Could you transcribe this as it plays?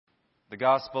The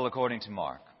Gospel according to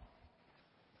Mark.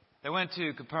 They went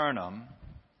to Capernaum,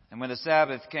 and when the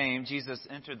Sabbath came, Jesus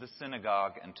entered the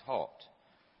synagogue and taught.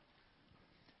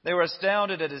 They were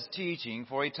astounded at his teaching,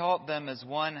 for he taught them as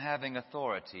one having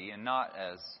authority and not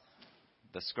as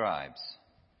the scribes.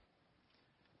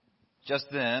 Just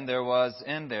then there was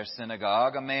in their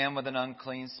synagogue a man with an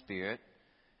unclean spirit,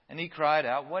 and he cried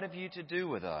out, "What have you to do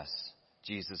with us,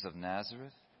 Jesus of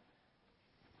Nazareth?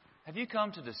 Have you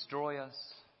come to destroy us?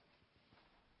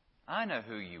 I know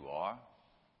who you are,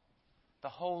 the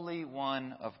Holy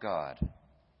One of God."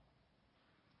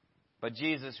 But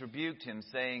Jesus rebuked him,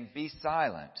 saying, "Be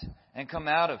silent and come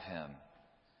out of him."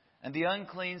 And the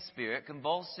unclean spirit,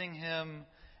 convulsing him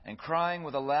and crying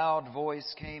with a loud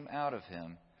voice, came out of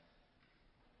him.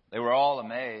 They were all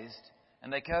amazed,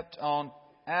 and they kept on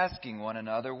asking one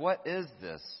another, "What is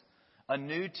this? A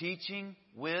new teaching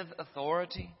with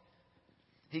authority?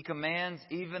 He commands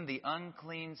even the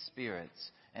unclean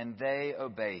spirits, and they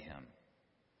obey him."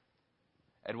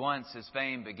 At once his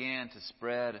fame began to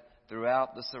spread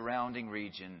throughout the surrounding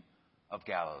region of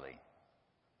Galilee.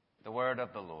 The word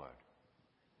of the Lord.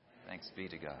 Thanks be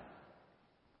to God.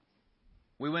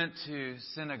 We went to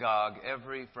synagogue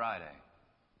every Friday.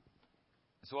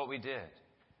 That's what we did.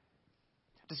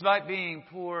 Despite being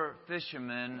poor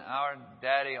fishermen, our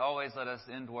daddy always let us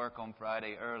end work on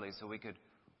Friday early so we could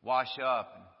wash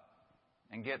up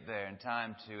and get there in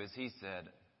time to, as he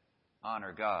said,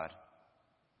 honor God.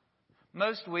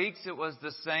 Most weeks it was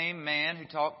the same man who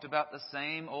talked about the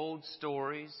same old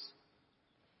stories.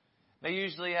 They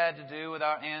usually had to do with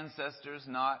our ancestors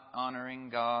not honoring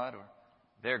God or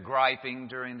their griping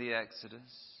during the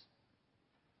Exodus.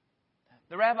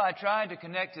 The rabbi tried to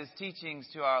connect his teachings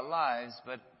to our lives,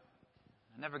 but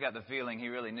I never got the feeling he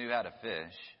really knew how to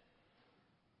fish,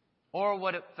 or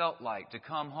what it felt like to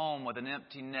come home with an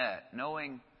empty net,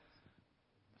 knowing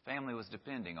the family was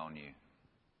depending on you.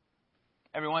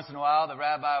 Every once in a while, the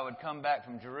rabbi would come back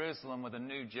from Jerusalem with a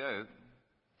new joke.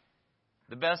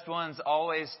 The best ones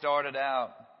always started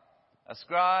out, a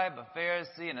scribe, a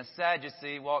Pharisee, and a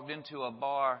Sadducee walked into a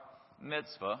bar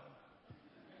mitzvah.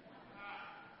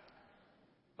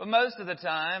 But most of the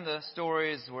time, the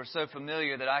stories were so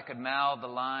familiar that I could mouth the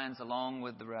lines along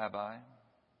with the rabbi.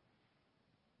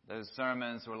 Those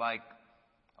sermons were like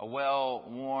a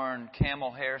well-worn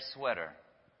camel hair sweater.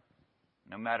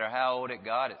 No matter how old it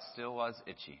got, it still was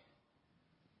itchy.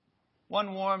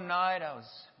 One warm night, I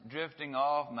was drifting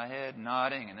off, my head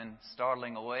nodding, and then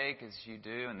startling awake, as you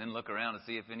do, and then look around to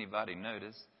see if anybody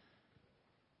noticed.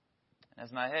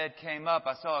 As my head came up,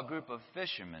 I saw a group of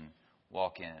fishermen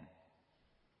walk in.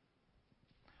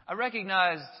 I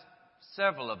recognized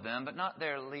several of them, but not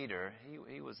their leader.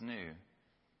 He was new.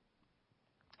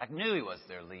 I knew he was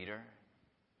their leader.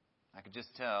 I could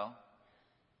just tell.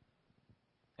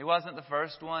 He wasn't the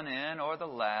first one in or the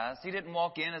last. He didn't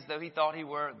walk in as though he thought he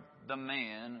were the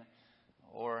man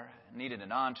or needed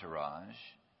an entourage.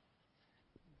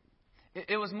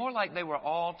 It was more like they were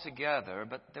all together,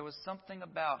 but there was something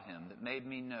about him that made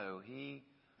me know he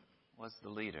was the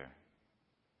leader.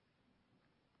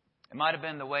 It might have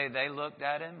been the way they looked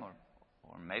at him,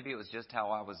 or maybe it was just how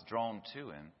I was drawn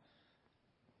to him.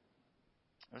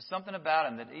 There was something about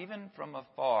him that even from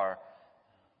afar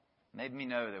made me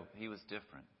know that he was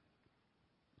different.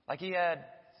 Like he had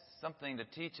something to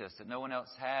teach us that no one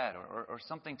else had, or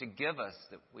something to give us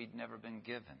that we'd never been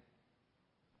given.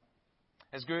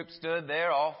 His group stood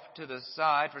there off to the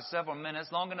side for several minutes,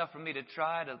 long enough for me to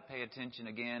try to pay attention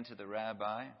again to the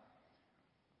rabbi.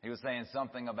 He was saying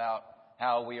something about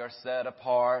how we are set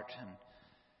apart and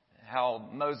how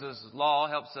Moses' law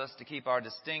helps us to keep our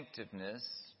distinctiveness.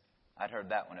 I'd heard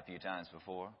that one a few times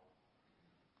before.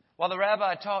 While the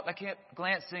rabbi taught, I kept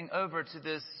glancing over to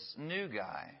this new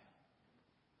guy.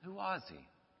 Who was he?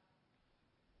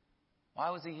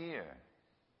 Why was he here?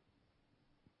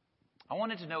 I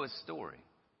wanted to know his story.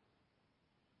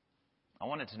 I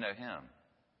wanted to know him.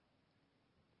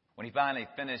 When he finally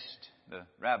finished, the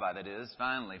rabbi that is,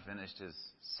 finally finished his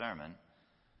sermon,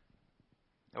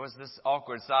 there was this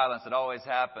awkward silence that always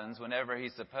happens whenever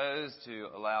he's supposed to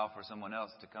allow for someone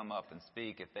else to come up and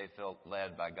speak if they felt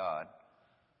led by God.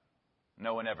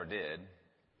 No one ever did.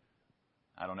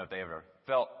 I don't know if they ever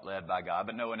felt led by God,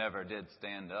 but no one ever did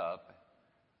stand up.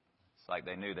 It's like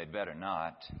they knew they'd better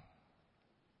not.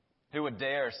 Who would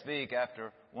dare speak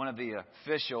after one of the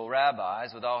official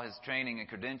rabbis with all his training and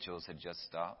credentials had just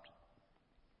stopped?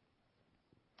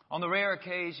 On the rare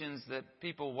occasions that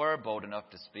people were bold enough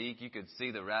to speak, you could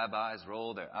see the rabbis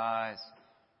roll their eyes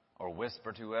or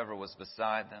whisper to whoever was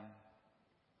beside them.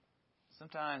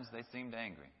 Sometimes they seemed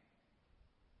angry.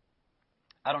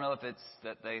 I don't know if it's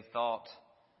that they thought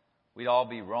we'd all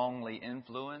be wrongly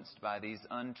influenced by these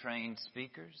untrained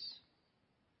speakers,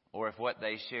 or if what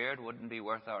they shared wouldn't be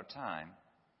worth our time.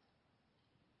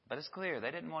 But it's clear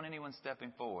they didn't want anyone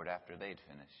stepping forward after they'd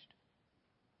finished.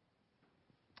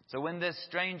 So when this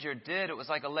stranger did, it was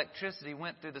like electricity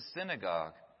went through the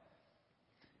synagogue.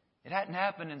 It hadn't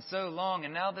happened in so long,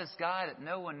 and now this guy that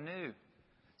no one knew,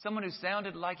 someone who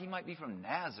sounded like he might be from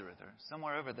Nazareth or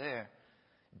somewhere over there,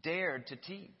 dared to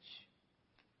teach.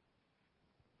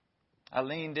 I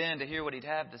leaned in to hear what he'd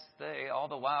have to say, all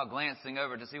the while glancing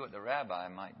over to see what the rabbi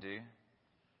might do.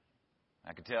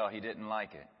 I could tell he didn't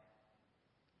like it.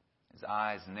 His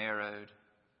eyes narrowed,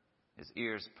 his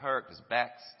ears perked, his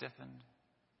back stiffened.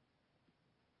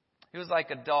 He was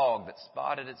like a dog that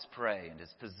spotted its prey and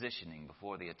is positioning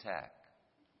before the attack.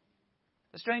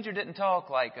 The stranger didn't talk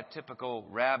like a typical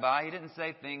rabbi. He didn't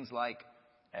say things like,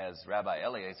 as Rabbi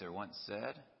Eliezer once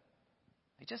said.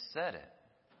 He just said it.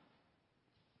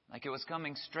 Like it was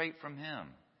coming straight from him.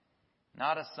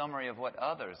 Not a summary of what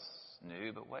others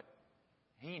knew, but what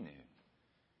he knew.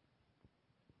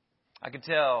 I could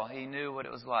tell he knew what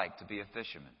it was like to be a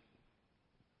fisherman.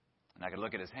 And I could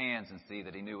look at his hands and see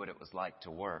that he knew what it was like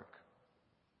to work.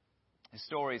 His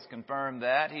stories confirmed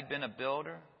that. He'd been a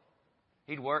builder.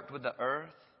 He'd worked with the earth.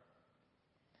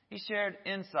 He shared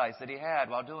insights that he had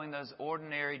while doing those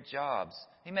ordinary jobs.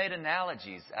 He made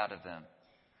analogies out of them.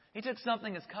 He took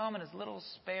something as common as little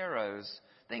sparrows,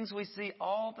 things we see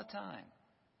all the time,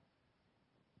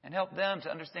 and helped them to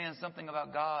understand something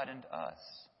about God and us.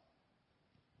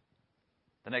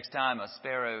 The next time a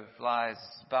sparrow flies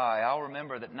by, I'll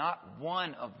remember that not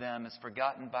one of them is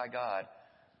forgotten by God.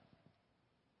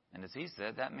 And as he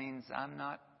said, that means I'm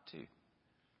not too.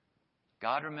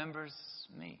 God remembers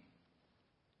me.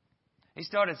 He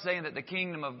started saying that the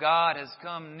kingdom of God has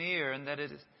come near and that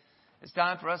it's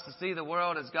time for us to see the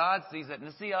world as God sees it and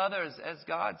to see others as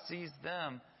God sees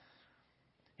them.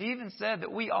 He even said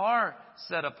that we are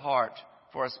set apart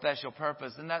for a special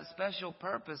purpose, and that special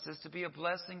purpose is to be a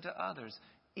blessing to others,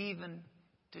 even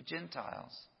to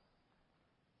Gentiles.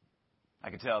 I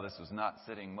could tell this was not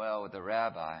sitting well with the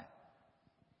rabbi.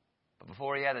 But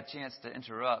before he had a chance to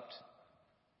interrupt,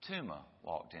 Tuma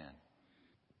walked in.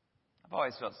 I've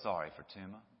always felt sorry for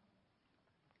Tuma.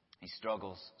 He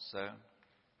struggles so.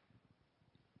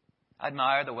 I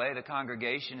admire the way the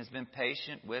congregation has been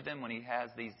patient with him when he has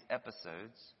these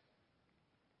episodes.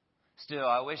 Still,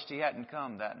 I wished he hadn't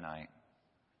come that night.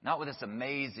 Not with this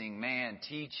amazing man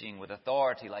teaching with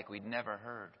authority like we'd never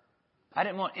heard. I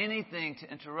didn't want anything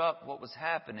to interrupt what was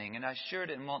happening, and I sure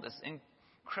didn't want this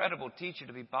incredible teacher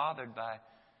to be bothered by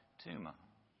Tuma.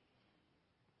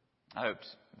 I hoped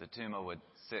that Tuma would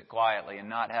sit quietly and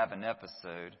not have an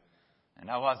episode,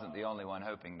 and I wasn't the only one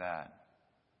hoping that.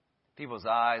 People's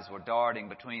eyes were darting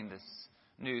between this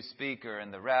new speaker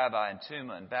and the rabbi and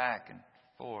Tuma and back and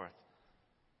forth.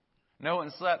 No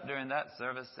one slept during that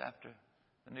service after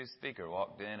the new speaker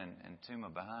walked in and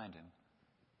Tuma behind him.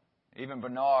 Even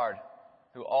Bernard,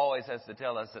 who always has to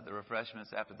tell us at the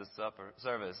refreshments after the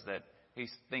service that he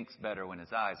thinks better when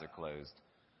his eyes are closed.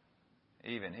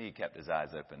 Even he kept his eyes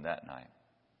open that night.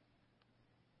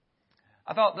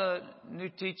 I thought the new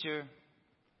teacher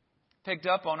picked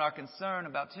up on our concern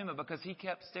about Tuma because he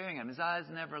kept staring at him. His eyes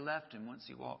never left him once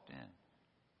he walked in.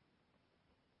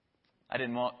 I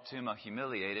didn't want Tuma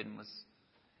humiliated and was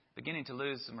beginning to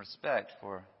lose some respect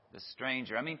for this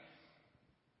stranger. I mean,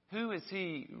 who is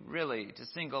he really to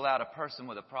single out a person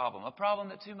with a problem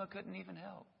that Tuma couldn't even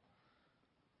help?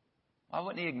 Why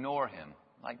wouldn't he ignore him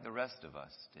like the rest of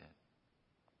us did?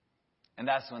 And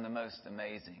that's when the most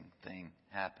amazing thing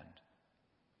happened.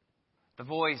 The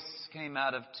voice came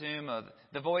out of Tuma.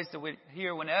 The voice that we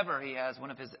hear whenever he has one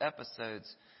of his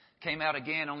episodes came out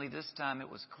again, only this time it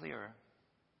was clearer.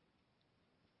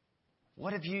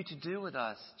 What have you to do with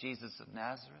us, Jesus of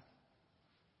Nazareth?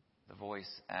 The voice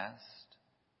asked.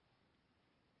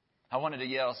 I wanted to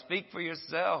yell, speak for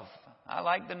yourself. I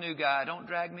like the new guy. Don't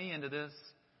drag me into this.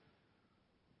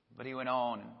 But he went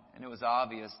on, and it was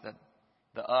obvious that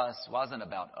the us wasn't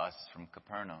about us from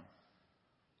Capernaum.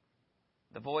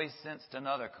 The voice sensed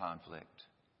another conflict,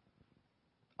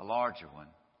 a larger one.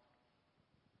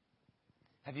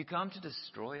 Have you come to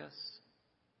destroy us?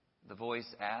 The voice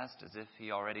asked as if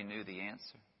he already knew the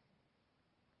answer.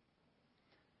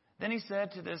 Then he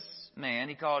said to this man,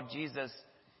 he called Jesus,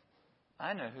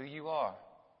 I know who you are,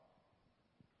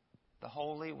 the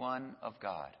Holy One of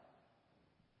God.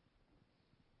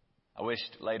 I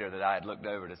wished later that I had looked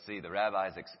over to see the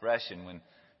rabbi's expression when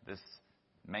this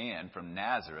man from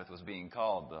Nazareth was being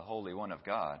called the Holy One of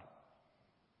God.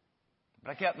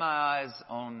 But I kept my eyes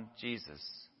on Jesus,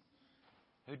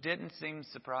 who didn't seem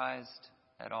surprised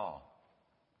at all.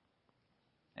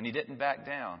 And he didn't back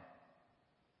down.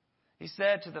 He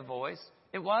said to the voice,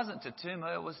 it wasn't to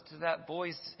Tuma, it was to that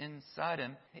voice inside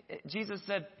him. Jesus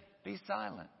said, be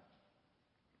silent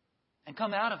and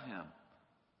come out of him.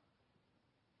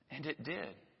 And it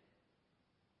did.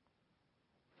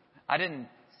 I didn't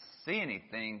see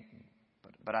anything,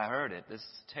 but I heard it, this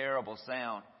terrible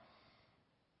sound.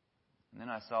 And then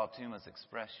I saw Tuma's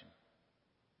expression,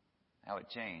 how it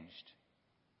changed.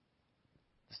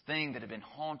 This thing that had been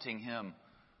haunting him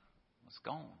was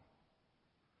gone.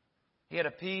 He had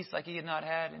a peace like he had not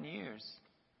had in years,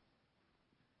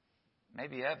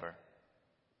 maybe ever.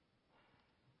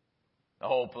 The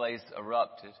whole place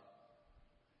erupted.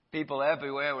 People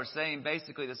everywhere were saying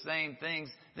basically the same things.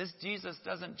 This Jesus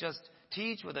doesn't just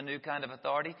teach with a new kind of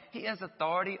authority. He has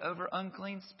authority over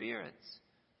unclean spirits.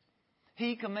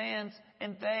 He commands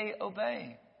and they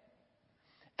obey.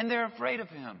 And they're afraid of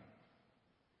him.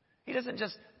 He doesn't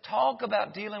just talk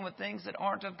about dealing with things that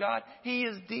aren't of God. He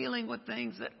is dealing with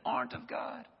things that aren't of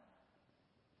God.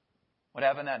 What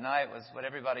happened that night was what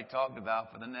everybody talked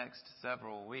about for the next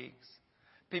several weeks.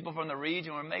 People from the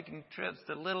region were making trips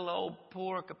to little old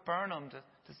poor Capernaum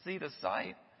to see the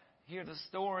sight, hear the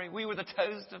story. We were the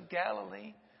toast of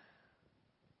Galilee.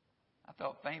 I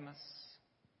felt famous.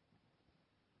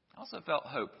 I also felt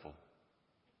hopeful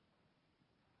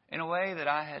in a way that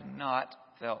I had not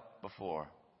felt before.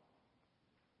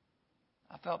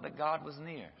 I felt that God was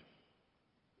near.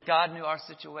 God knew our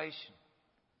situation.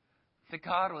 That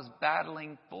God was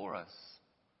battling for us.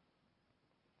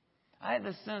 I had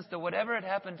the sense that whatever had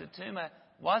happened to Tuma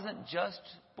wasn't just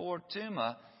for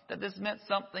Tuma, that this meant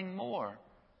something more.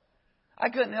 I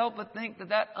couldn't help but think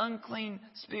that unclean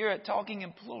spirit, talking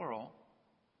in plural,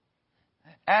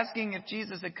 asking if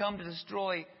Jesus had come to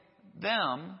destroy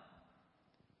them,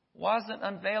 wasn't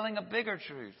unveiling a bigger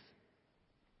truth.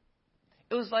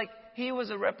 It was like he was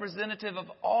a representative of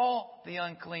all the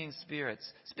unclean spirits,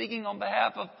 speaking on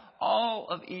behalf of all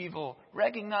of evil,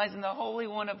 recognizing the Holy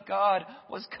One of God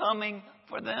was coming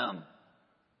for them.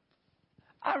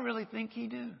 I really think he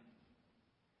knew.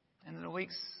 And then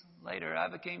weeks later, I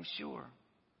became sure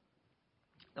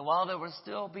that while there will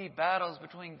still be battles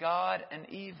between God and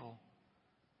evil,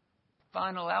 the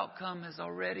final outcome has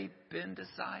already been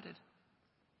decided.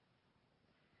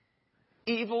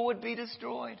 Evil would be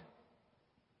destroyed.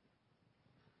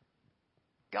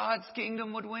 God's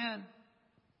kingdom would win.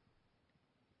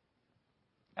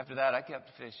 After that, I kept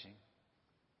fishing.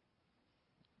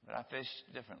 But I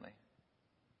fished differently.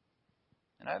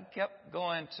 And I kept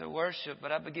going to worship,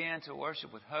 but I began to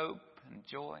worship with hope and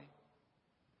joy.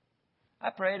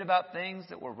 I prayed about things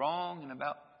that were wrong and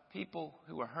about people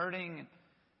who were hurting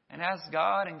and asked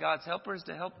God and God's helpers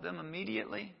to help them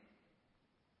immediately.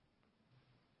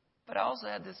 But I also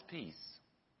had this peace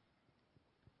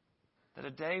that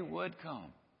a day would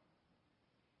come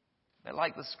that,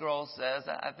 like the scroll says,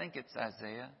 I think it's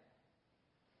Isaiah,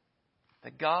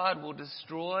 that God will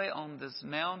destroy on this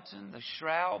mountain the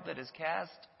shroud that is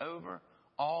cast over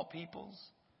all peoples,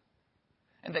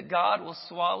 and that God will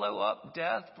swallow up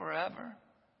death forever,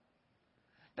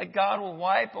 that God will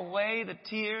wipe away the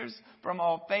tears from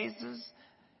all faces,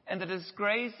 and the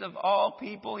disgrace of all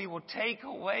people He will take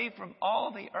away from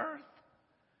all the earth,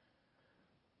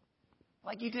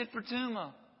 like He did for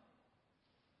Tuma.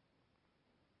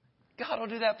 God will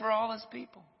do that for all His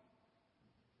people.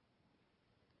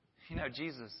 You know,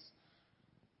 Jesus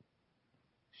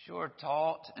sure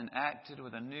taught and acted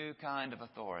with a new kind of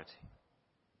authority.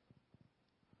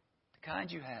 The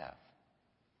kind you have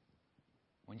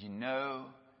when you know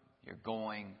you're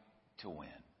going to win.